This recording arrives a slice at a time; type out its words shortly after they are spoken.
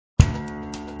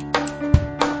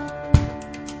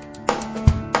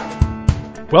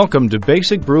Welcome to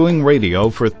Basic Brewing Radio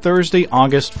for Thursday,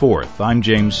 August 4th. I'm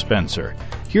James Spencer.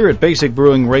 Here at Basic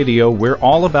Brewing Radio, we're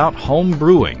all about home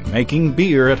brewing, making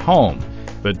beer at home.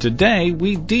 But today,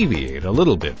 we deviate a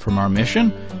little bit from our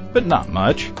mission, but not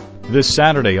much. This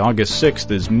Saturday, August 6th,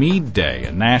 is Mead Day,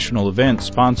 a national event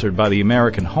sponsored by the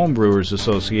American Homebrewers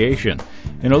Association.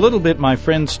 In a little bit, my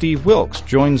friend Steve Wilkes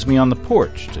joins me on the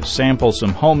porch to sample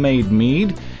some homemade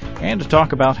mead and to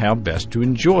talk about how best to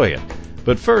enjoy it.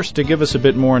 But first, to give us a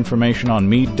bit more information on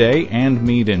Mead Day and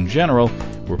mead in general,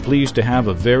 we're pleased to have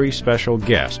a very special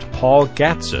guest, Paul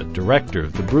Gatza, Director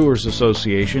of the Brewers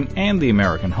Association and the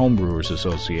American Homebrewers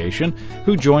Association,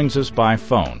 who joins us by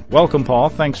phone. Welcome, Paul.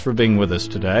 Thanks for being with us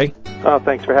today. Oh,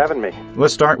 thanks for having me.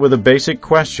 Let's start with a basic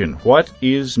question. What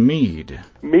is mead?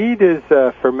 Mead is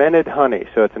fermented honey,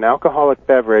 so it's an alcoholic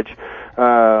beverage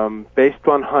based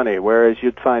on honey, whereas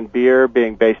you'd find beer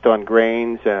being based on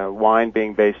grains, wine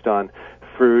being based on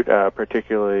fruit,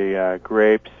 particularly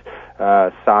grapes.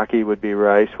 Sake would be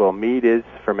rice. Well, mead is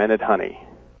fermented honey.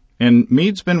 And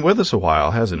mead's been with us a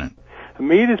while, hasn't it?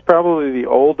 Mead is probably the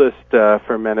oldest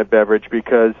fermented beverage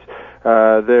because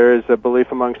there is a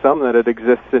belief among some that it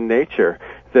exists in nature,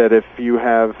 that if you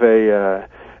have a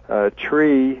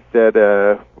tree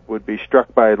that would be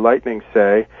struck by lightning,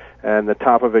 say, and the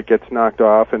top of it gets knocked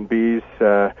off and bees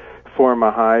form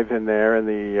a hive in there, and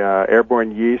the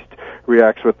airborne yeast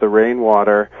reacts with the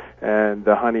rainwater and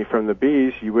the honey from the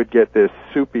bees, you would get this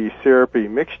soupy, syrupy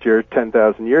mixture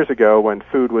 10,000 years ago when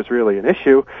food was really an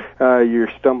issue.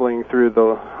 You're stumbling through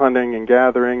the hunting and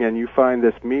gathering, and you find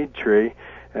this mead tree,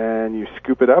 and you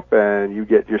scoop it up, and you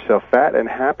get yourself fat and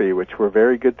happy, which were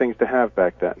very good things to have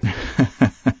back then.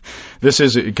 This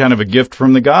is kind of a gift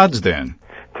from the gods, then.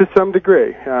 To some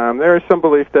degree. There is some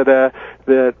belief that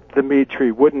the mead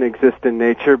tree wouldn't exist in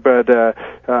nature, but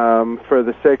for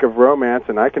the sake of romance,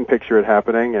 and I can picture it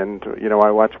happening, and,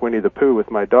 I watch Winnie the Pooh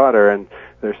with my daughter, and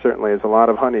there certainly is a lot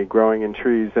of honey growing in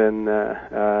trees in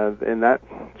that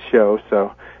show,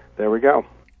 so there we go.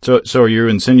 So are you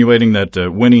insinuating that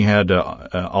Winnie had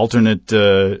alternate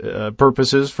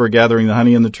purposes for gathering the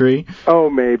honey in the tree? Oh,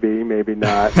 maybe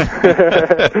not.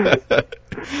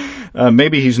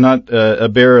 Maybe he's not a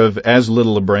bear of as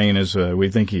little a brain as we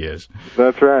think he is.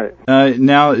 That's right.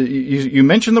 Now, you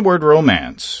mentioned the word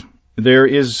romance. There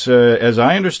is, as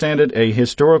I understand it, a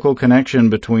historical connection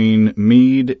between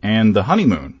mead and the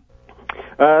honeymoon.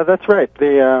 That's right.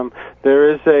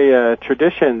 There is a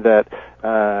tradition that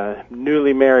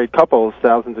newly married couples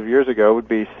thousands of years ago would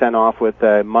be sent off with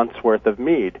a month's worth of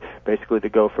mead, basically to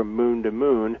go from moon to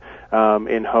moon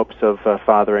in hopes of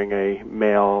fathering a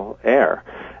male heir.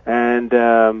 And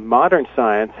modern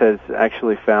science has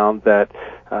actually found that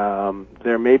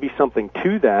there may be something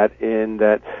to that, in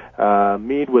that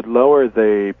mead would lower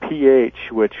the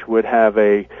pH, which would have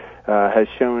has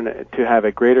shown to have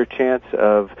a greater chance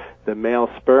of the male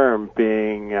sperm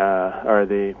being, or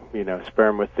the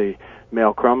sperm with the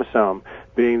male chromosome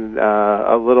being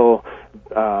a little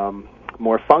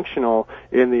more functional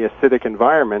in the acidic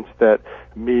environments that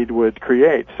mead would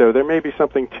create. So there may be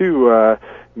something to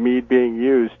mead being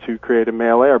used to create a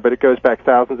male heir, but it goes back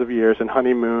thousands of years, and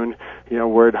honeymoon,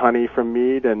 word honey from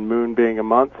mead and moon being a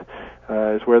month,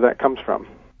 is where that comes from.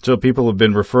 So people have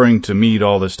been referring to mead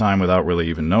all this time without really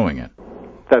even knowing it.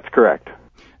 That's correct.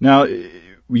 Now,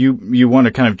 you want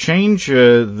to kind of change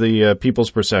the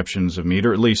people's perceptions of mead,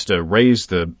 or at least raise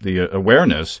the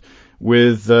awareness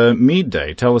with Mead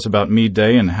Day. Tell us about Mead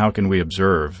Day and how can we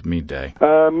observe Mead Day?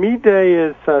 Mead Day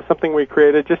is something we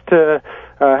created just to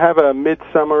have a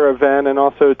midsummer event and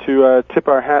also to tip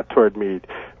our hat toward mead.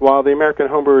 While the American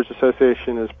Homebrewers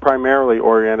Association is primarily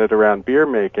oriented around beer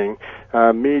making,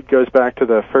 mead goes back to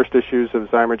the first issues of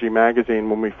Zymurgy magazine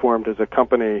when we formed as a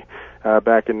company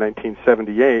back in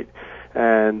 1978.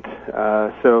 And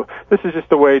so this is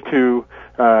just a way to,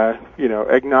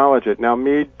 acknowledge it. Now,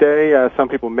 Mead Day, some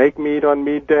people make mead on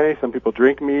Mead Day, some people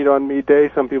drink mead on Mead Day,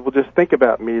 some people just think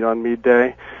about mead on Mead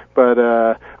Day, but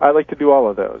I like to do all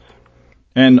of those.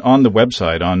 And on the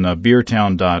website, on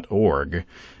beertown.org,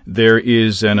 there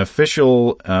is an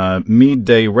official Mead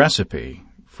Day recipe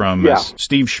from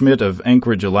Steve Schmidt of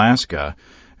Anchorage, Alaska,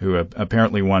 who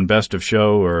apparently won Best of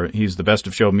Show, or he's the Best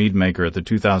of Show mead maker at the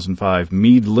 2005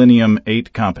 Meadlinium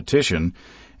 8 competition.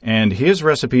 And his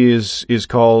recipe is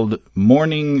called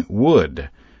Morning Wood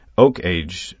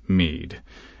Oak-Aged Mead.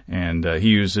 And he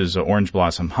uses orange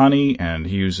blossom honey, and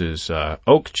he uses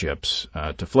oak chips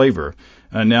to flavor.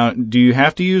 Now, do you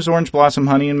have to use orange blossom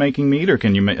honey in making mead, or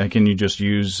can you just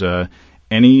use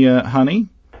any honey?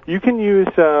 You can use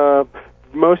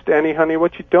most any honey.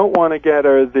 What you don't want to get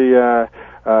are the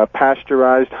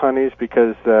pasteurized honeys,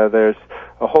 because there's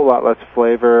a whole lot less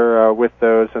flavor with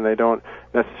those, and they don't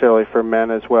necessarily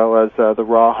ferment as well as the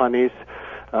raw honeys.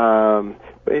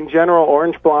 In general,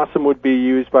 orange blossom would be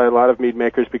used by a lot of mead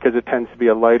makers because it tends to be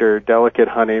a lighter, delicate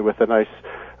honey with a nice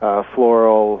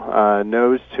floral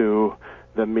nose to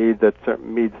the meads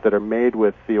that are made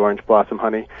with the orange blossom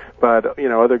honey. But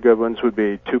other good ones would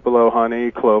be Tupelo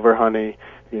honey, clover honey.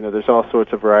 There's all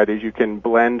sorts of varieties. You can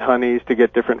blend honeys to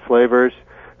get different flavors.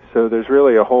 So there's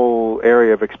really a whole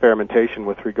area of experimentation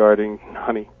regarding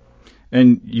honey.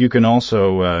 And you can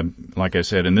also, like I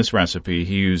said, in this recipe,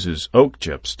 he uses oak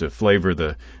chips to flavor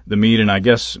the mead, and I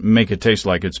guess make it taste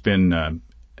like it's been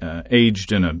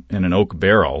aged in an oak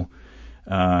barrel.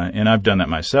 And I've done that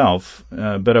myself.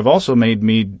 But I've also made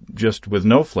mead just with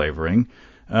no flavoring.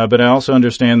 But I also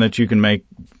understand that you can make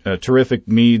terrific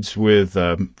meads with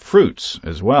fruits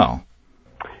as well.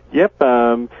 Yep.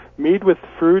 Mead with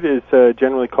fruit is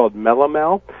generally called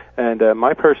melomel, and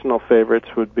my personal favorites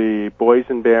would be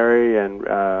boysenberry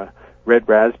and red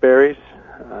raspberries.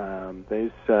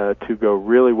 These two go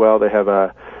really well. They have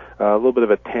a little bit of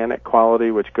a tannic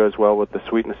quality, which goes well with the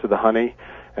sweetness of the honey,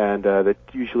 and that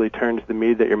usually turns the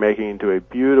mead that you're making into a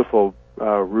beautiful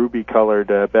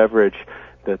ruby-colored beverage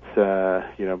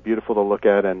that's beautiful to look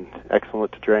at and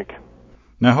excellent to drink.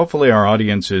 Now, hopefully our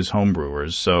audience is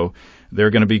homebrewers, so they're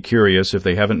going to be curious if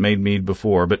they haven't made mead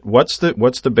before. But what's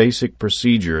the basic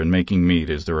procedure in making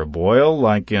mead? Is there a boil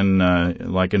like in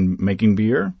making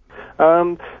beer?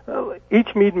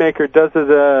 Each mead maker does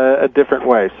it a different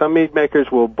way. Some mead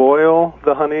makers will boil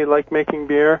the honey like making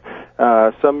beer.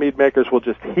 Some mead makers will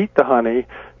just heat the honey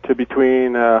to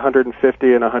between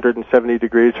 150 and 170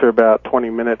 degrees for about 20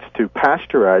 minutes to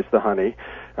pasteurize the honey,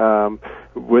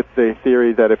 with the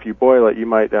theory that if you boil it, you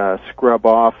might scrub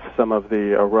off some of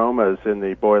the aromas in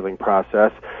the boiling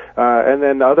process. And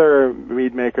then other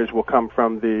mead makers will come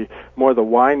from the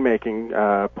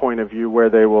winemaking point of view, where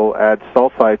they will add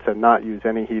sulfites and not use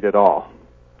any heat at all.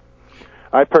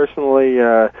 I personally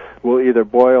will either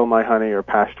boil my honey or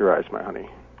pasteurize my honey.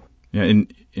 Yeah,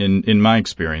 in my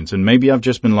experience, and maybe I've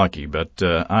just been lucky, but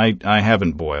I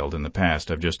haven't boiled in the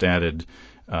past. I've just added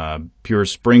pure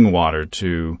spring water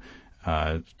to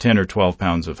 10 or 12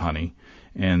 pounds of honey,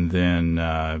 and then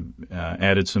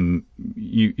added some.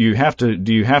 Do you have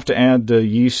to add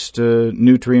yeast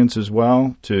nutrients as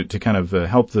well to kind of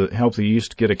help the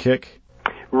yeast get a kick?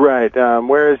 Right.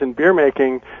 Whereas in beer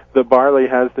making, the barley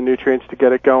has the nutrients to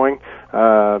get it going.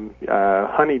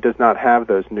 Honey does not have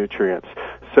those nutrients.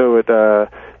 So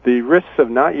the risks of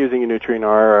not using a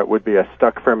nutrient would be a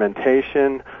stuck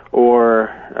fermentation or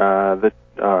the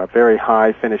very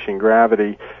high finishing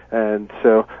gravity. And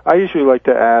so I usually like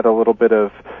to add a little bit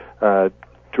of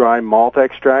dry malt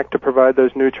extract to provide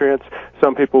those nutrients.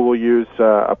 Some people will use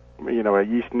a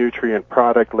yeast nutrient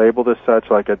product labeled as such,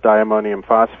 like a diammonium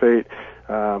phosphate.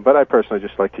 But I personally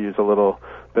just like to use a little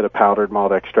bit of powdered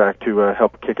malt extract to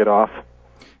help kick it off.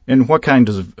 And what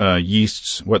kinds of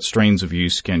what strains of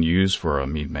yeast can you use for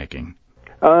mead making?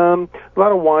 A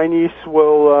lot of wine yeasts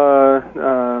will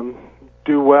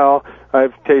do well.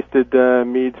 I've tasted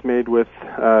meads made with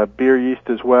beer yeast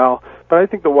as well, but I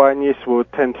think the wine yeast will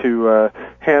tend to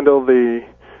handle the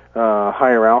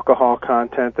higher alcohol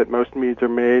content that most meads are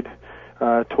made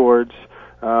towards.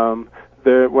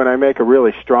 When I make a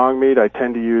really strong mead, I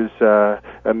tend to use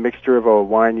a mixture of a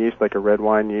wine yeast, like a red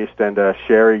wine yeast, and a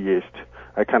sherry yeast.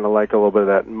 I kind of like a little bit of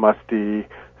that musty,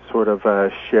 sort of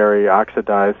sherry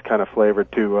oxidized kind of flavor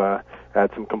to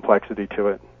add some complexity to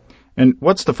it. And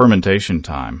what's the fermentation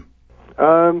time?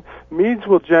 Meads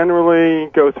will generally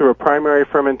go through a primary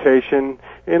fermentation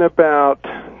in about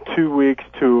 2 weeks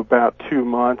to about 2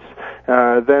 months.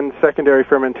 Then secondary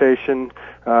fermentation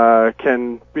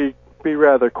can be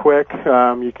rather quick.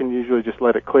 You can usually just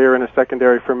let it clear in a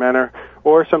secondary fermenter,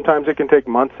 or sometimes it can take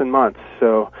months and months.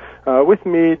 So with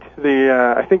mead,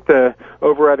 I think the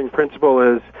overriding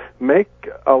principle is make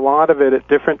a lot of it at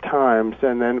different times,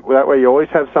 and then that way you always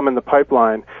have some in the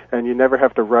pipeline, and you never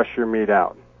have to rush your mead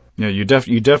out. Yeah, you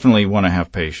definitely want to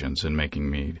have patience in making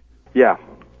mead. Yeah.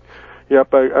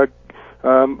 Yep. A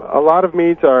lot of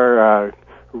meads are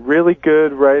really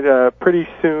good pretty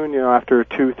soon, after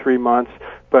 2-3 months.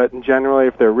 But generally,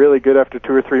 if they're really good after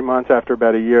 2 or 3 months, after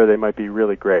about a year, they might be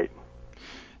really great.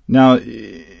 Now,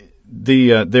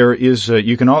 there is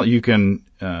you can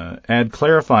add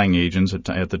clarifying agents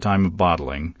at the time of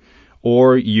bottling,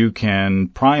 or you can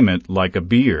prime it like a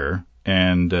beer,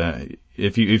 and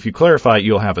if you clarify it,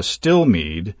 you'll have a still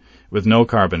mead with no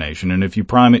carbonation, and if you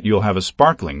prime it, you'll have a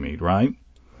sparkling mead, right?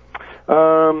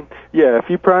 Yeah, if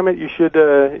you prime it, you should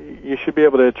be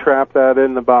able to trap that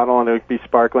in the bottle and it would be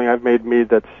sparkling. I've made mead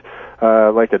that's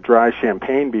like a dry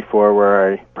champagne before,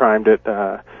 where I primed it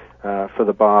for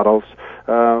the bottles.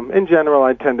 In general,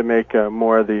 I tend to make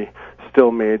more of the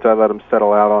still meads. I let them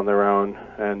settle out on their own,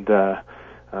 and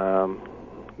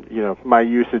my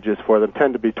usages for them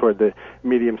tend to be toward the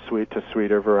medium sweet to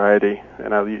sweeter variety,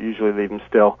 and I usually leave them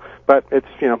still. But it's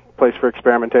place for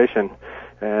experimentation,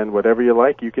 and whatever you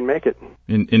like, you can make it.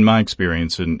 In my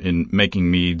experience in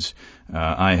making meads,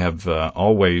 I have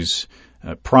always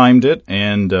primed it,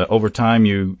 and over time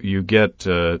you get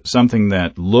something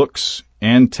that looks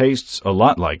and tastes a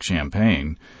lot like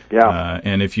champagne. Yeah.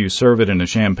 And if you serve it in a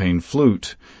champagne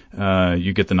flute,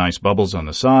 you get the nice bubbles on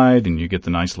the side, and you get the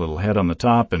nice little head on the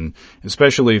top. And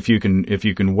especially if you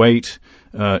can wait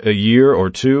a year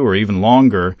or two or even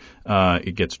longer,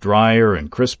 it gets drier and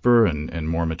crisper and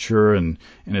more mature, and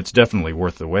it's definitely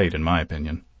worth the wait, in my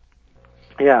opinion.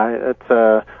 Yeah,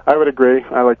 I would agree.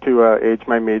 I like to age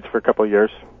my meads for a couple of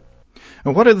years.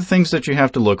 And what are the things that you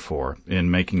have to look for in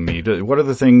making mead? What are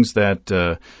the things that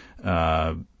the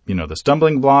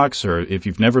stumbling blocks, or if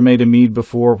you've never made a mead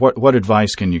before, what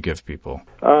advice can you give people?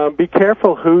 Be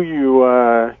careful who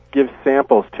you give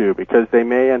samples to, because they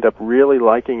may end up really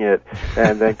liking it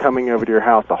and then coming over to your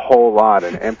house a whole lot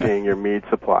and emptying your mead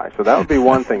supply. So that would be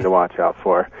one thing to watch out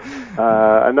for.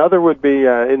 Another would be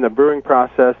in the brewing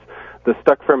process, the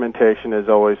stuck fermentation is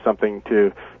always something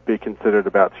to be considered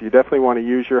about. So you definitely want to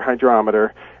use your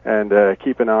hydrometer and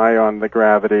keep an eye on the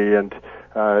gravity, and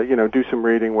do some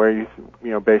reading where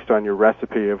you based on your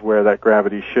recipe of where that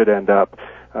gravity should end up.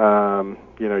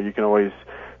 You can always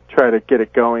try to get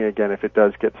it going again if it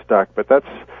does get stuck, but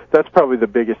that's probably the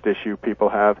biggest issue people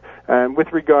have. And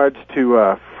with regards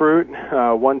to fruit,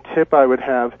 one tip I would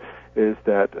have is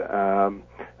that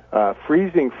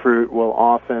freezing fruit will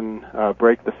often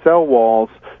break the cell walls,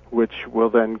 which will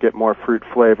then get more fruit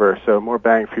flavor, so more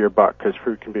bang for your buck, because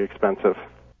fruit can be expensive.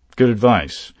 Good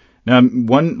advice. Now,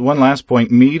 one last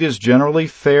point. Mead is generally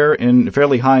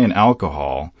fairly high in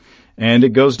alcohol, and it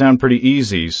goes down pretty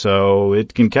easy, so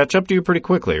it can catch up to you pretty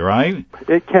quickly, right?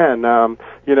 It can.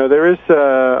 There is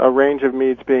a range of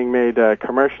meads being made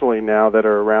commercially now that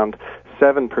are around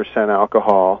 7%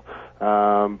 alcohol.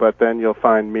 But then you'll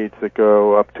find meads that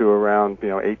go up to around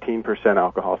 18%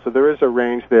 alcohol. So there is a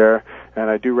range there,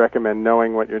 and I do recommend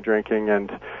knowing what you're drinking.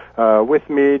 And with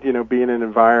mead, be in an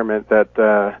environment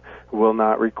that will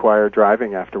not require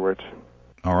driving afterwards.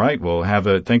 All right. Well,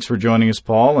 thanks for joining us,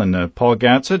 Paul, and Paul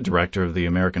Gatza, director of the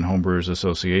American Homebrewers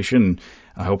Association.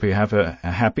 I hope you have a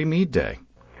happy mead day.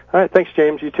 All right. Thanks,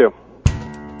 James. You too.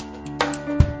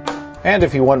 And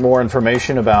if you want more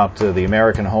information about the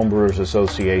American Homebrewers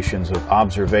Association's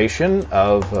observation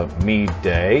of Mead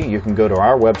Day, you can go to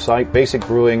our website,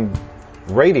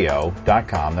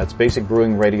 basicbrewingradio.com. That's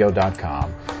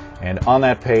basicbrewingradio.com. And on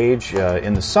that page,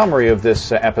 in the summary of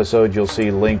this episode, you'll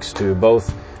see links to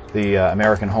both the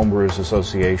American Homebrewers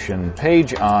Association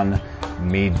page on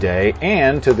Mead Day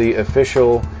and to the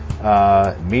official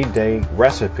Mead Day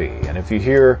recipe. And if you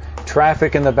hear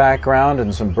traffic in the background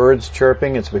and some birds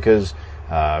chirping, it's because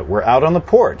we're out on the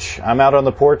porch. I'm out on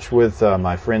the porch with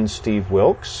my friend Steve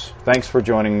Wilkes. Thanks for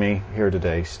joining me here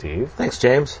today, Steve. Thanks,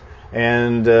 James.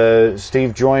 And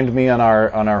Steve joined me on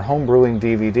our home brewing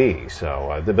DVD.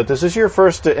 So, but this is your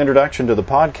first introduction to the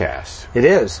podcast. It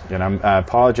is. And I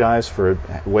apologize for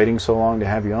waiting so long to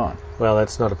have you on. Well,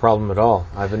 that's not a problem at all.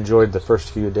 I've enjoyed the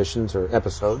first few editions or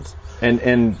episodes.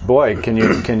 And boy, can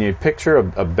you picture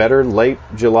a better late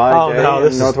July day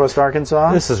in Northwest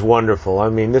Arkansas? This is wonderful. I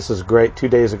mean, this is great. 2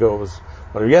 days ago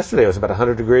yesterday it was about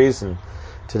 100 degrees, and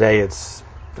today it's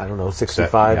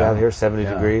 65 out here, 70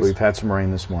 degrees. We've had some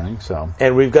rain this morning, so.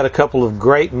 And we've got a couple of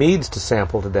great meads to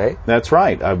sample today. That's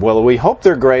right. Well, we hope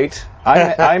they're great.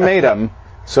 I made them.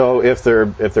 So if they're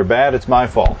bad, it's my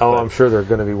fault. Oh, I'm sure they're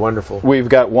going to be wonderful. We've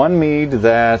got one mead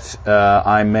that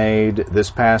I made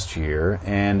this past year,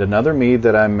 and another mead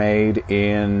that I made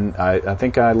I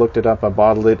think I looked it up. I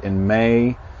bottled it in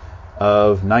May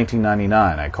of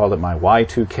 1999. I called it my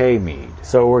Y2K mead.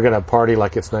 So we're going to party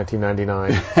like it's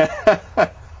 1999.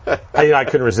 I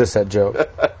couldn't resist that joke.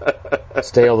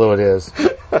 Stale though it is.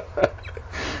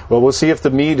 Well, we'll see if the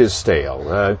mead is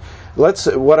stale.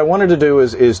 What I wanted to do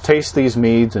is taste these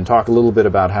meads and talk a little bit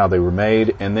about how they were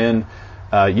made, and then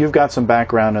you've got some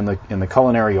background in the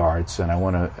culinary arts, and I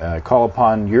want to call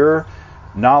upon your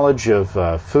knowledge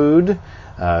of food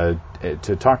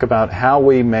to talk about how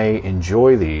we may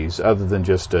enjoy these other than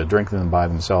just drinking them by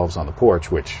themselves on the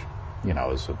porch, which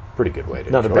is a pretty good way to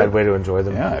Not enjoy a bad it. way to enjoy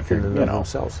them. Yeah, if you're,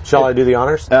 themselves. Shall I do the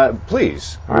honors?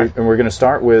 Please. All right. And we're going to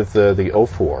start with the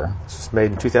 04. It's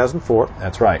made in 2004.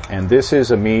 That's right. And this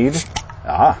is a mead.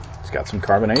 It's got some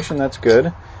carbonation. That's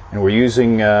good. And we're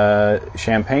using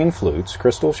champagne flutes,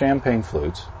 crystal champagne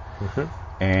flutes.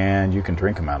 Mm-hmm. And you can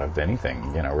drink them out of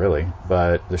anything, really.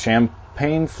 But the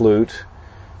champagne flute,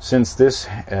 since this,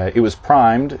 it was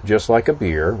primed just like a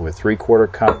beer with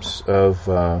 3/4 cups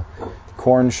of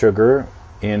corn sugar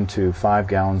into 5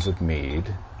 gallons of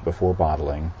mead before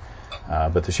bottling.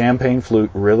 But the champagne flute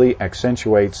really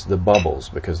accentuates the bubbles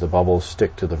because the bubbles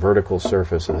stick to the vertical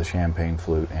surface of the champagne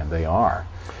flute, and they are.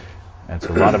 That's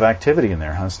a lot of activity in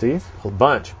there, huh, Steve? A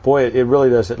bunch. Boy, it really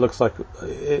does. It looks like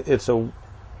it's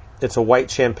a white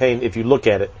champagne. If you look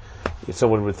at it,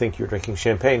 someone would think you're drinking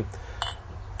champagne.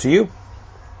 To you.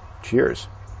 Cheers.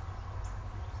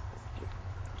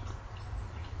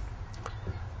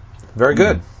 Very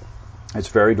good. It's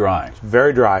very dry. It's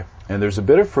very dry. And there's a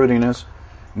bit of fruitiness,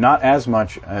 not as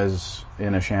much as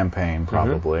in a champagne,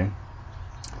 probably.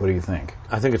 Mm-hmm. What do you think?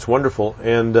 I think it's wonderful.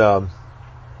 And,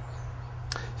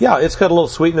 it's got a little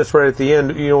sweetness right at the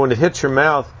end. When it hits your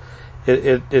mouth,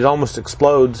 it almost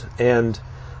explodes. And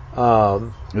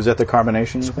is that the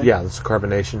carbonation, you think? Yeah, it's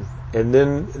carbonation. And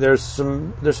then there's a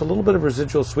little bit of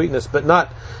residual sweetness, but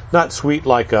not sweet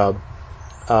like a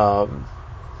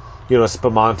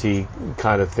spumante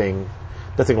kind of thing.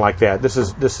 Nothing like that. This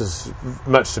is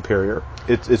much superior.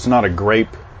 It's not a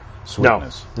grape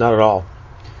sweetness. No, not at all.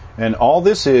 And all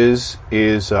this is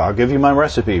I'll give you my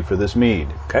recipe for this mead.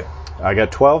 Okay. I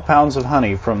got 12 pounds of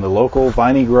honey from the local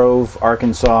Viney Grove,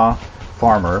 Arkansas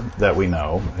farmer that we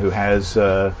know who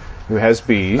has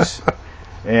bees,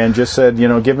 and just said,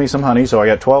 give me some honey. So I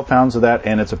got 12 pounds of that,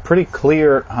 and it's a pretty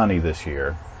clear honey this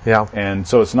year. Yeah. And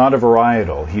so it's not a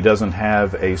varietal. He doesn't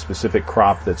have a specific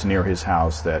crop that's near his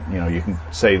house that, you can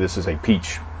say this is a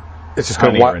peach. It's just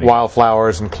got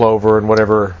wildflowers and clover and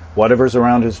whatever. Whatever's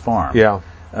around his farm. Yeah.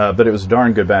 But it was a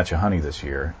darn good batch of honey this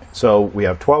year. So we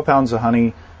have 12 pounds of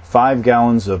honey, 5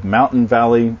 gallons of Mountain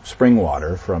Valley spring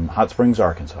water from Hot Springs,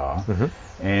 Arkansas,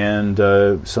 and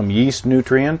some yeast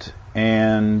nutrient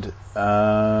and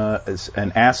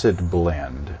an acid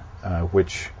blend,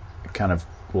 which kind of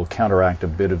will counteract a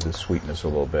bit of the sweetness a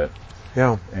little bit.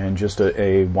 Yeah. And just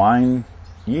a wine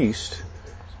yeast,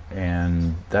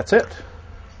 and that's it.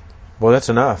 Well, that's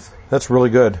enough. That's really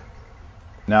good.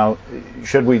 Now,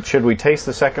 should we taste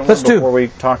the second one before we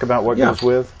talk about what goes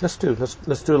with? Let's do a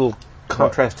little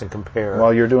contrast and compare.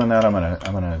 While you're doing that, I'm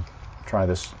gonna try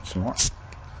this some more.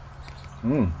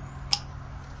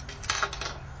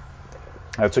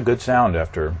 That's a good sound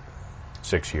after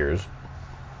 6 years.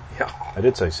 Yeah. I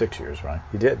did say 6 years, right?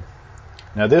 You did.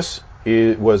 Now, this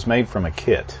was made from a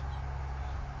kit,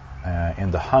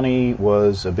 and the honey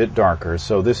was a bit darker,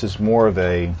 so this is more of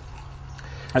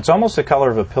it's almost the color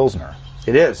of a Pilsner.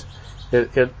 It is.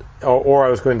 Or I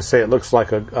was going to say it looks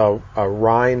like a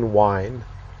Rhine wine,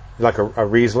 like a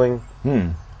Riesling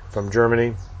from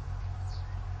Germany.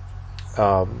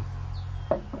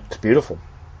 It's beautiful.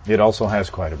 It also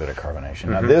has quite a bit of carbonation.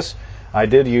 Now this, I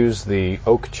did use the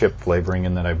oak chip flavoring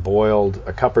in that I boiled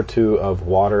a cup or two of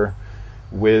water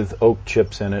with oak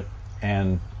chips in it,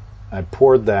 and I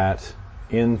poured that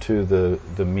into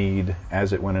the mead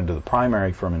as it went into the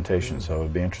primary fermentation. So it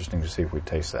would be interesting to see if we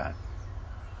taste that.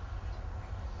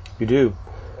 You do.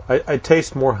 I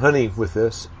taste more honey with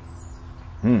this.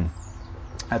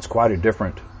 That's quite a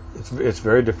different. It's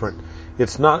very different.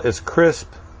 It's not as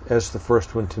crisp as the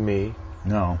first one to me.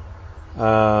 No.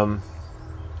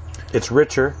 It's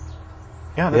richer.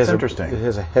 Yeah, that's interesting. It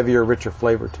has a heavier, richer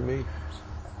flavor to me.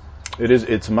 It is.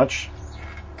 It's much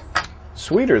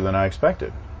sweeter than I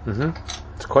expected.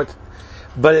 It's quite,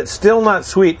 but it's still not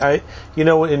sweet.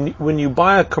 When you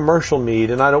buy a commercial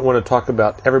mead, and I don't want to talk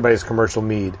about everybody's commercial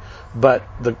mead, but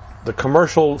the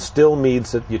commercial still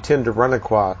meads that you tend to run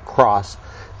across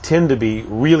tend to be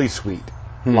really sweet,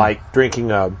 like drinking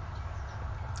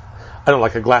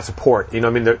like a glass of port.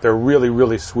 They're really,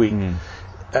 really sweet.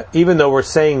 Even though we're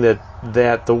saying that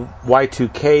the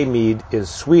Y2K mead is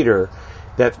sweeter,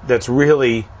 that's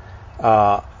really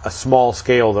a small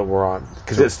scale that we're on,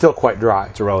 because it's still quite dry.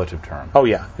 It's a relative term. Oh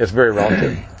yeah, it's very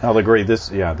relative. I'll agree.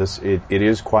 It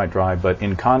is quite dry, but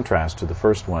in contrast to the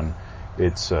first one,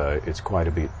 it's quite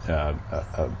a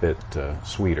bit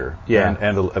sweeter. Yeah,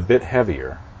 and a bit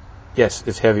heavier. Yes,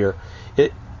 it's heavier.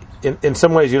 In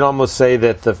some ways, you'd almost say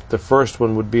that the first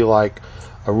one would be like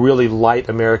a really light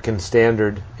American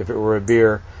standard if it were a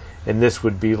beer, and this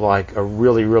would be like a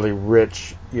really, really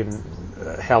rich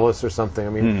Helles or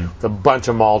something. With a bunch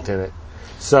of malt in it.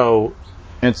 So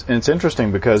it's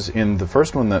interesting because in the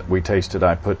first one that we tasted,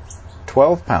 I put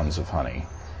 12 pounds of honey.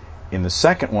 In the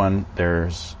second one,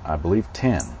 there's, I believe,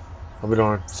 10. I'll be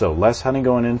darned. So less honey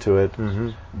going into it,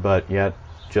 but yet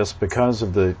just because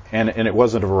of and it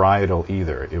wasn't a varietal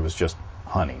either. It was just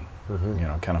honey.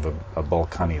 Kind of a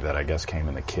bulk honey that I guess came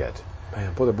in the kit.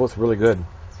 Man, boy, they're both really good.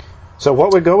 So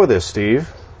what would go with this,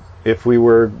 Steve? If we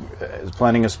were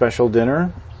planning a special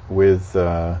dinner with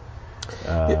the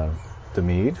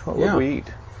mead, what would we eat?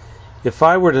 If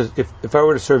I were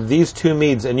to serve these two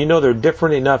meads, and they're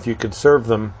different enough, you could serve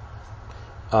them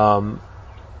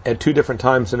at two different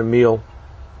times in a meal.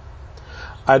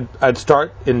 I'd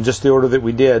start in just the order that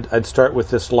we did. I'd start with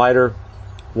this lighter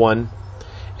one,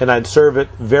 and I'd serve it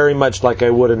very much like I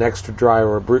would an extra dry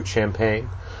or a brut champagne.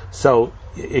 So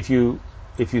if you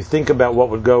think about what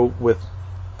would go with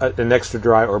an extra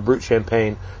dry or brut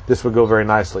champagne, this would go very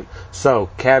nicely. So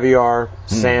caviar,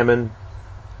 salmon.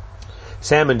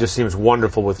 Salmon just seems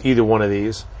wonderful with either one of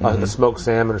these, a smoked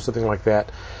salmon or something like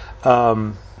that.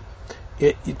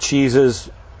 Cheeses,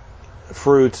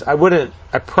 fruits.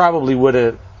 I probably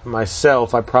wouldn't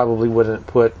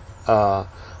put a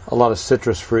lot of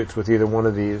citrus fruits with either one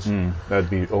of these. That'd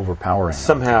be overpowering.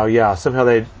 Somehow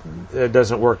it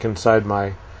doesn't work inside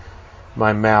my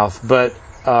mouth. But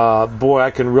boy,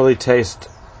 I can really taste.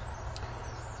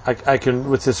 I can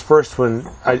with this first one.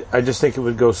 I just think it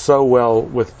would go so well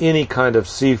with any kind of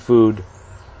seafood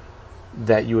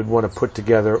that you would want to put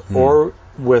together, or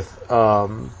with a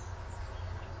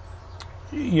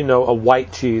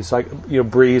white cheese like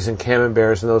bries and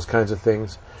camemberts and those kinds of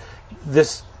things.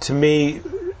 This, to me,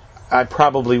 I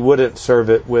probably wouldn't serve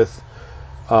it with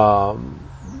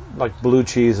like blue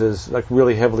cheeses, like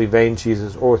really heavily veined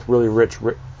cheeses, or with really rich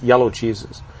yellow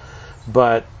cheeses.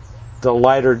 But the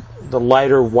lighter,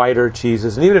 whiter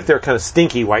cheeses, and even if they're kind of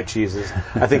stinky white cheeses,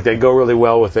 I think they go really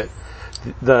well with it.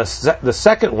 The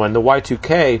second one, the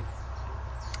Y2K,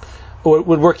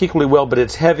 would work equally well, but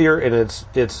it's heavier and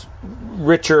it's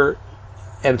richer,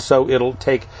 and so it'll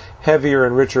take heavier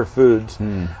and richer foods.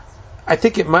 I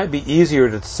think it might be easier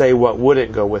to say what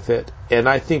wouldn't go with it, and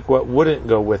I think what wouldn't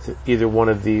go with either one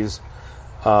of these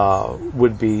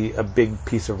would be a big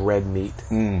piece of red meat,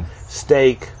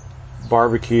 steak,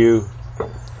 barbecue.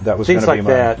 That was things going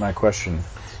to like be my question.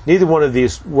 Neither one of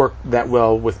these work that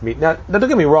well with meat. Now don't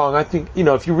get me wrong. I think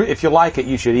if you like it,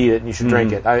 you should eat it and you should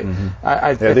drink it.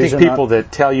 I think people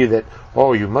that tell you that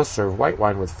you must serve white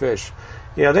wine with fish,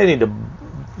 they need to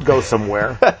go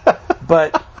somewhere.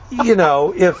 But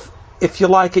if you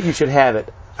like it, you should have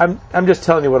it. I'm just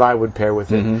telling you what I would pair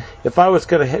with it. If I was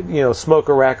going to smoke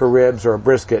a rack of ribs or a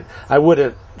brisket, I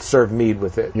wouldn't serve mead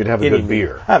with it. You'd have a good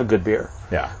beer. Have a good beer.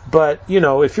 Yeah. But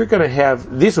if you're going to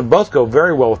have, these would both go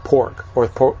very well with pork or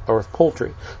with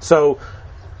poultry. So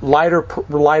lighter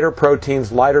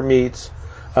proteins, lighter meats.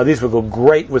 These would go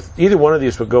great with either one of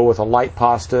these. Would go with a light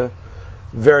pasta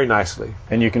very nicely.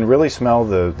 And you can really smell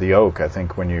the oak. I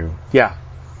think when you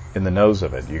in the nose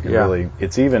of it, you can really.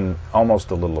 It's even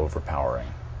almost a little overpowering.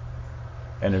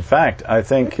 And in fact, I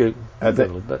think in my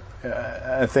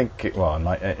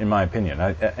opinion,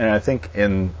 I think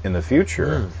in the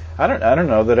future, I don't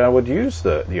know that I would use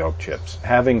the oak chips.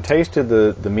 Having tasted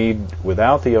the mead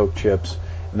without the oak chips,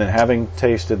 and then having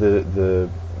tasted the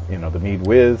mead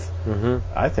with,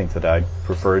 I think that I'd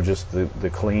prefer just the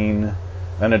clean,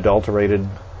 unadulterated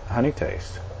honey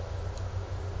taste.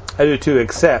 I do too.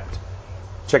 Except,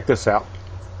 check this out.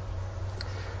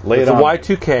 With the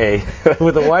Y2K.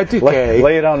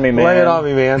 Lay it on me, man. Lay it on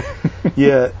me, man.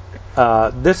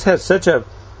 This has such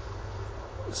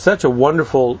a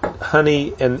wonderful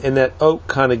honey, and that oak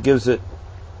kind of gives it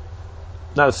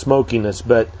not a smokiness,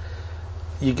 but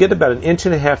you get about 1.5 inch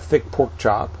thick pork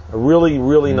chop, a really,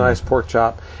 really nice pork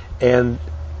chop, and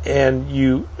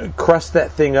you crust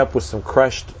that thing up with some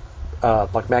crushed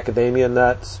like macadamia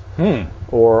nuts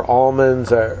or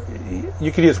almonds, or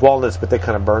you could use walnuts, but they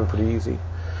kind of burn pretty easy.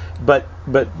 But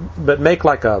make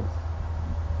like a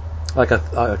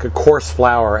coarse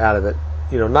flour out of it.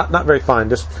 Not very fine.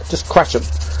 Just crush them.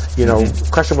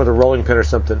 Crush them with a rolling pin or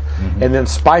something, and then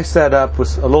spice that up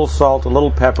with a little salt, a little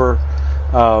pepper,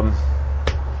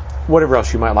 whatever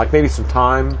else you might like. Maybe some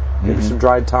thyme, maybe some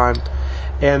dried thyme,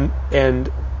 and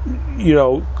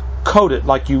coat it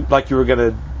like you were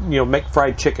gonna make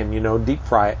fried chicken. Deep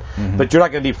fry it, but you're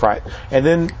not gonna deep fry it. And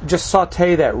then just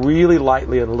saute that really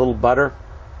lightly in a little butter,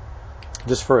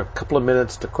 just for a couple of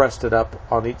minutes to crust it up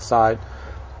on each side,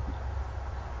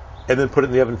 and then put it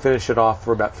in the oven, finish it off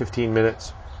for about 15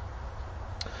 minutes.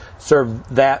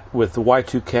 Serve that with the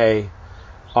Y2K.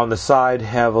 On the side,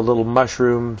 have a little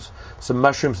some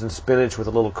mushrooms and spinach with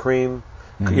a little cream.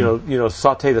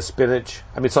 Saute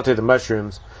the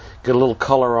mushrooms, get a little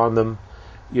color on them,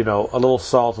 a little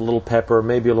salt, a little pepper,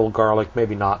 maybe a little garlic,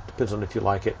 maybe not, depends on if you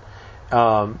like it.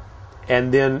 And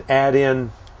then add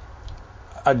in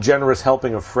a generous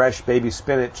helping of fresh baby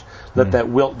spinach. Let that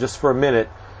wilt just for a minute.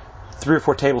 3 or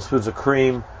 4 tablespoons of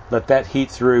cream, let that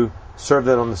heat through, serve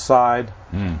that on the side.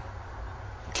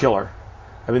 Killer.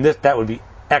 I mean, that would be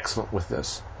excellent with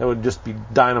this. That would just be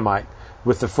dynamite.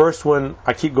 With the first one,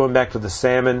 I keep going back to the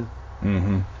salmon.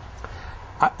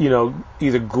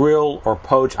 Either grill or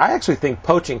poach. I actually think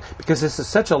poaching, because this is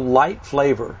such a light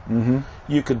flavor.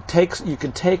 You could take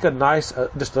a nice a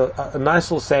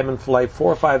nice little salmon fillet,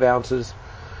 4 or 5 ounces,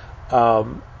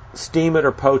 steam it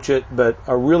or poach it, but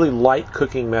a really light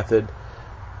cooking method.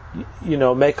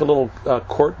 Make a little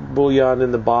court bouillon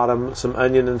in the bottom, some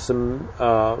onion and some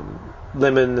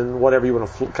lemon and whatever you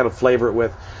want to kind of flavor it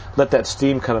with. Let that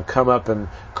steam kind of come up and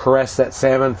caress that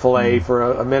salmon fillet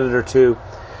for a minute or two.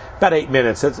 About 8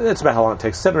 minutes. That's about how long it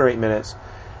takes, 7 or 8 minutes.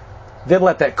 Then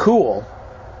let that cool.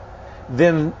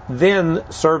 Then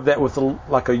serve that with a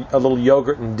little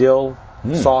yogurt and dill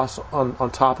sauce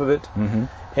on top of it.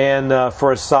 And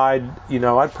for a side,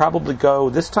 I'd probably go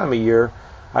this time of year.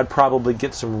 I'd probably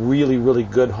get some really, really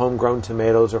good homegrown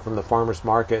tomatoes or from the farmer's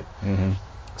market.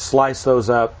 Slice those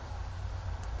up.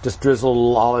 Just drizzle a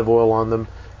little olive oil on them.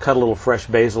 Cut a little fresh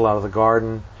basil out of the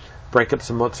garden. Break up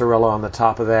some mozzarella on the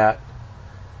top of that.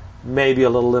 Maybe a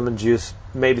little lemon juice.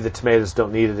 Maybe the tomatoes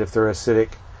don't need it if they're acidic.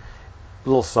 A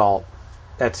little salt.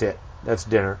 That's it. That's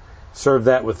dinner. Serve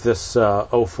that with this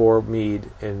 04 mead,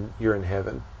 and you're in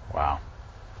heaven. Wow.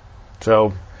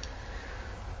 So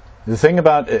these are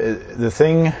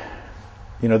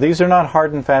not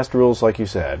hard and fast rules like you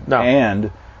said. No.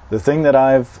 And the thing that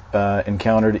I've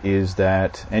encountered is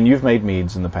that, and you've made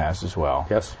meads in the past as well.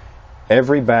 Yes.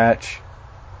 Every batch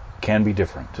can be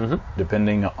different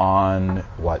depending on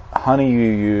what honey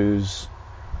you use.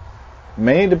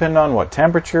 May depend on what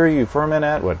temperature you ferment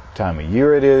at, what time of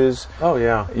year it is. Oh,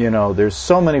 yeah. There's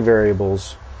so many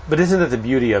variables. But isn't it the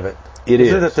beauty of it?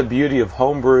 Isn't it the beauty of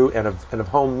home brew and of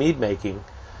home mead making?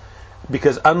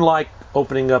 Because unlike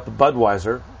opening up a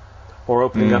Budweiser or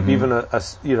opening up even a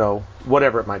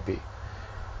whatever it might be,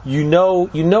 you know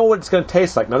what it's going to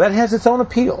taste like. Now that has its own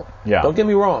appeal. Yeah. Don't get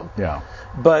me wrong. Yeah.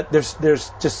 But there's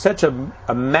just such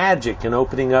a magic in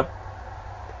opening up,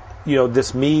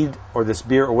 this mead or this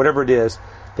beer or whatever it is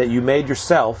that you made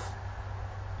yourself,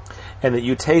 and that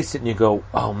you taste it and you go,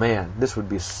 oh man, this would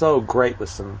be so great with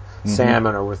some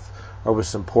salmon or with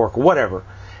some pork or whatever.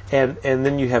 And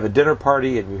then you have a dinner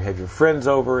party and you have your friends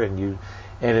over and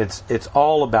it's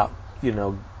all about,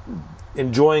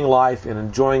 enjoying life and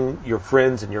enjoying your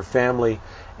friends and your family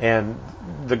and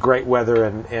the great weather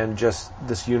and just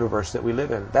this universe that we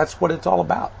live in. That's what it's all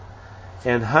about.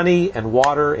 And honey and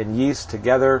water and yeast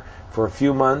together for a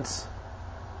few months.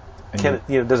 Does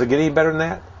it get any better than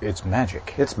that? It's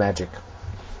magic. It's magic.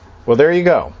 Well, there you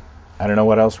go. I don't know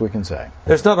what else we can say.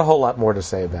 There's not a whole lot more to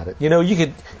say about it. You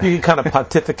could kind of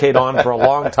pontificate on for a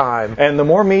long time. And the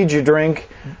more mead you drink,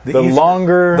 the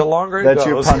longer it goes.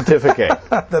 You pontificate.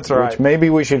 That's right. Which maybe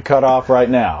we should cut off right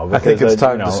now. I think it's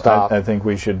time to stop. I think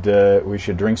we should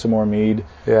drink some more mead.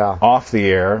 Yeah. Off the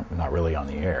air, not really on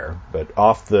the air, but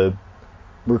off the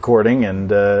recording, and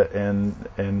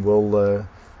we'll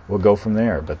go from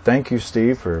there. But thank you,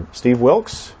 Steve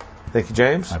Wilkes. Thank you,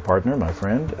 James. My partner, my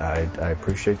friend. I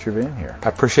appreciate your being here. I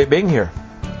appreciate being here.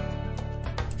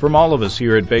 From all of us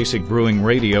here at Basic Brewing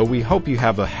Radio, we hope you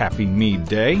have a happy mead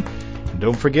day. And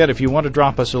don't forget, if you want to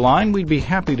drop us a line, we'd be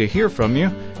happy to hear from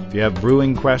you. If you have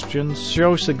brewing questions,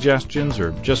 show suggestions,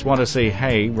 or just want to say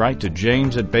hey, write to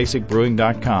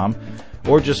james@basicbrewing.com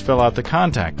or just fill out the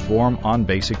contact form on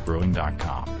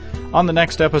basicbrewing.com. On the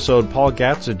next episode, Paul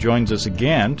Gatza joins us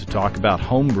again to talk about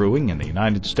home brewing in the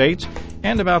United States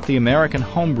and about the American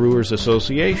Homebrewers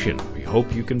Association. We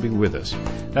hope you can be with us.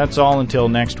 That's all until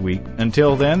next week.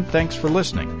 Until then, thanks for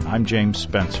listening. I'm James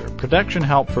Spencer. Production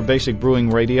help for Basic Brewing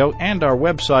Radio and our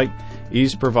website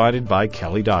is provided by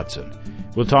Kelly Dodson.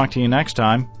 We'll talk to you next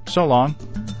time. So long.